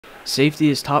Safety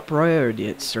is top priority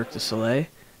at Cirque du Soleil.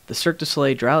 The Cirque du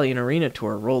Soleil Rally and Arena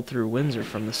Tour rolled through Windsor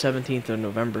from the 17th of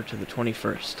November to the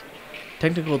 21st.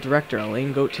 Technical Director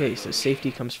Alain Gauthier says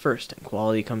safety comes first and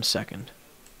quality comes second.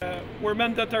 We're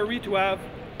mandatory to have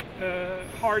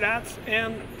hard hats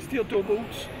and steel toe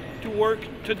boots to work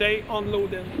today on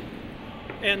load-in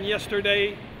and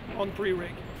yesterday on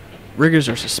pre-rig. Riggers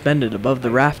are suspended above the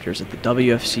rafters at the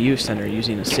WFCU Center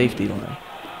using a safety line.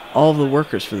 All of the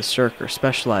workers for the Cirque are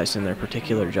specialized in their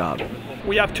particular job.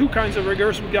 We have two kinds of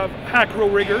riggers. We have acro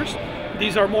riggers.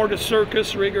 These are more the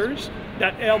circus riggers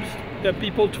that helps the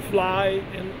people to fly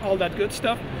and all that good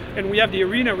stuff. And we have the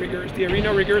arena riggers. The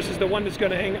arena riggers is the one that's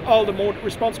going to hang all the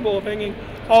responsible of hanging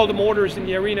all the motors in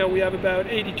the arena. We have about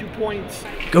 82 points.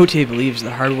 Gauthier believes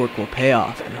the hard work will pay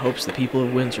off and hopes the people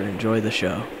of Windsor enjoy the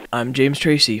show. I'm James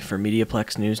Tracey for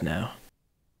Mediaplex News Now.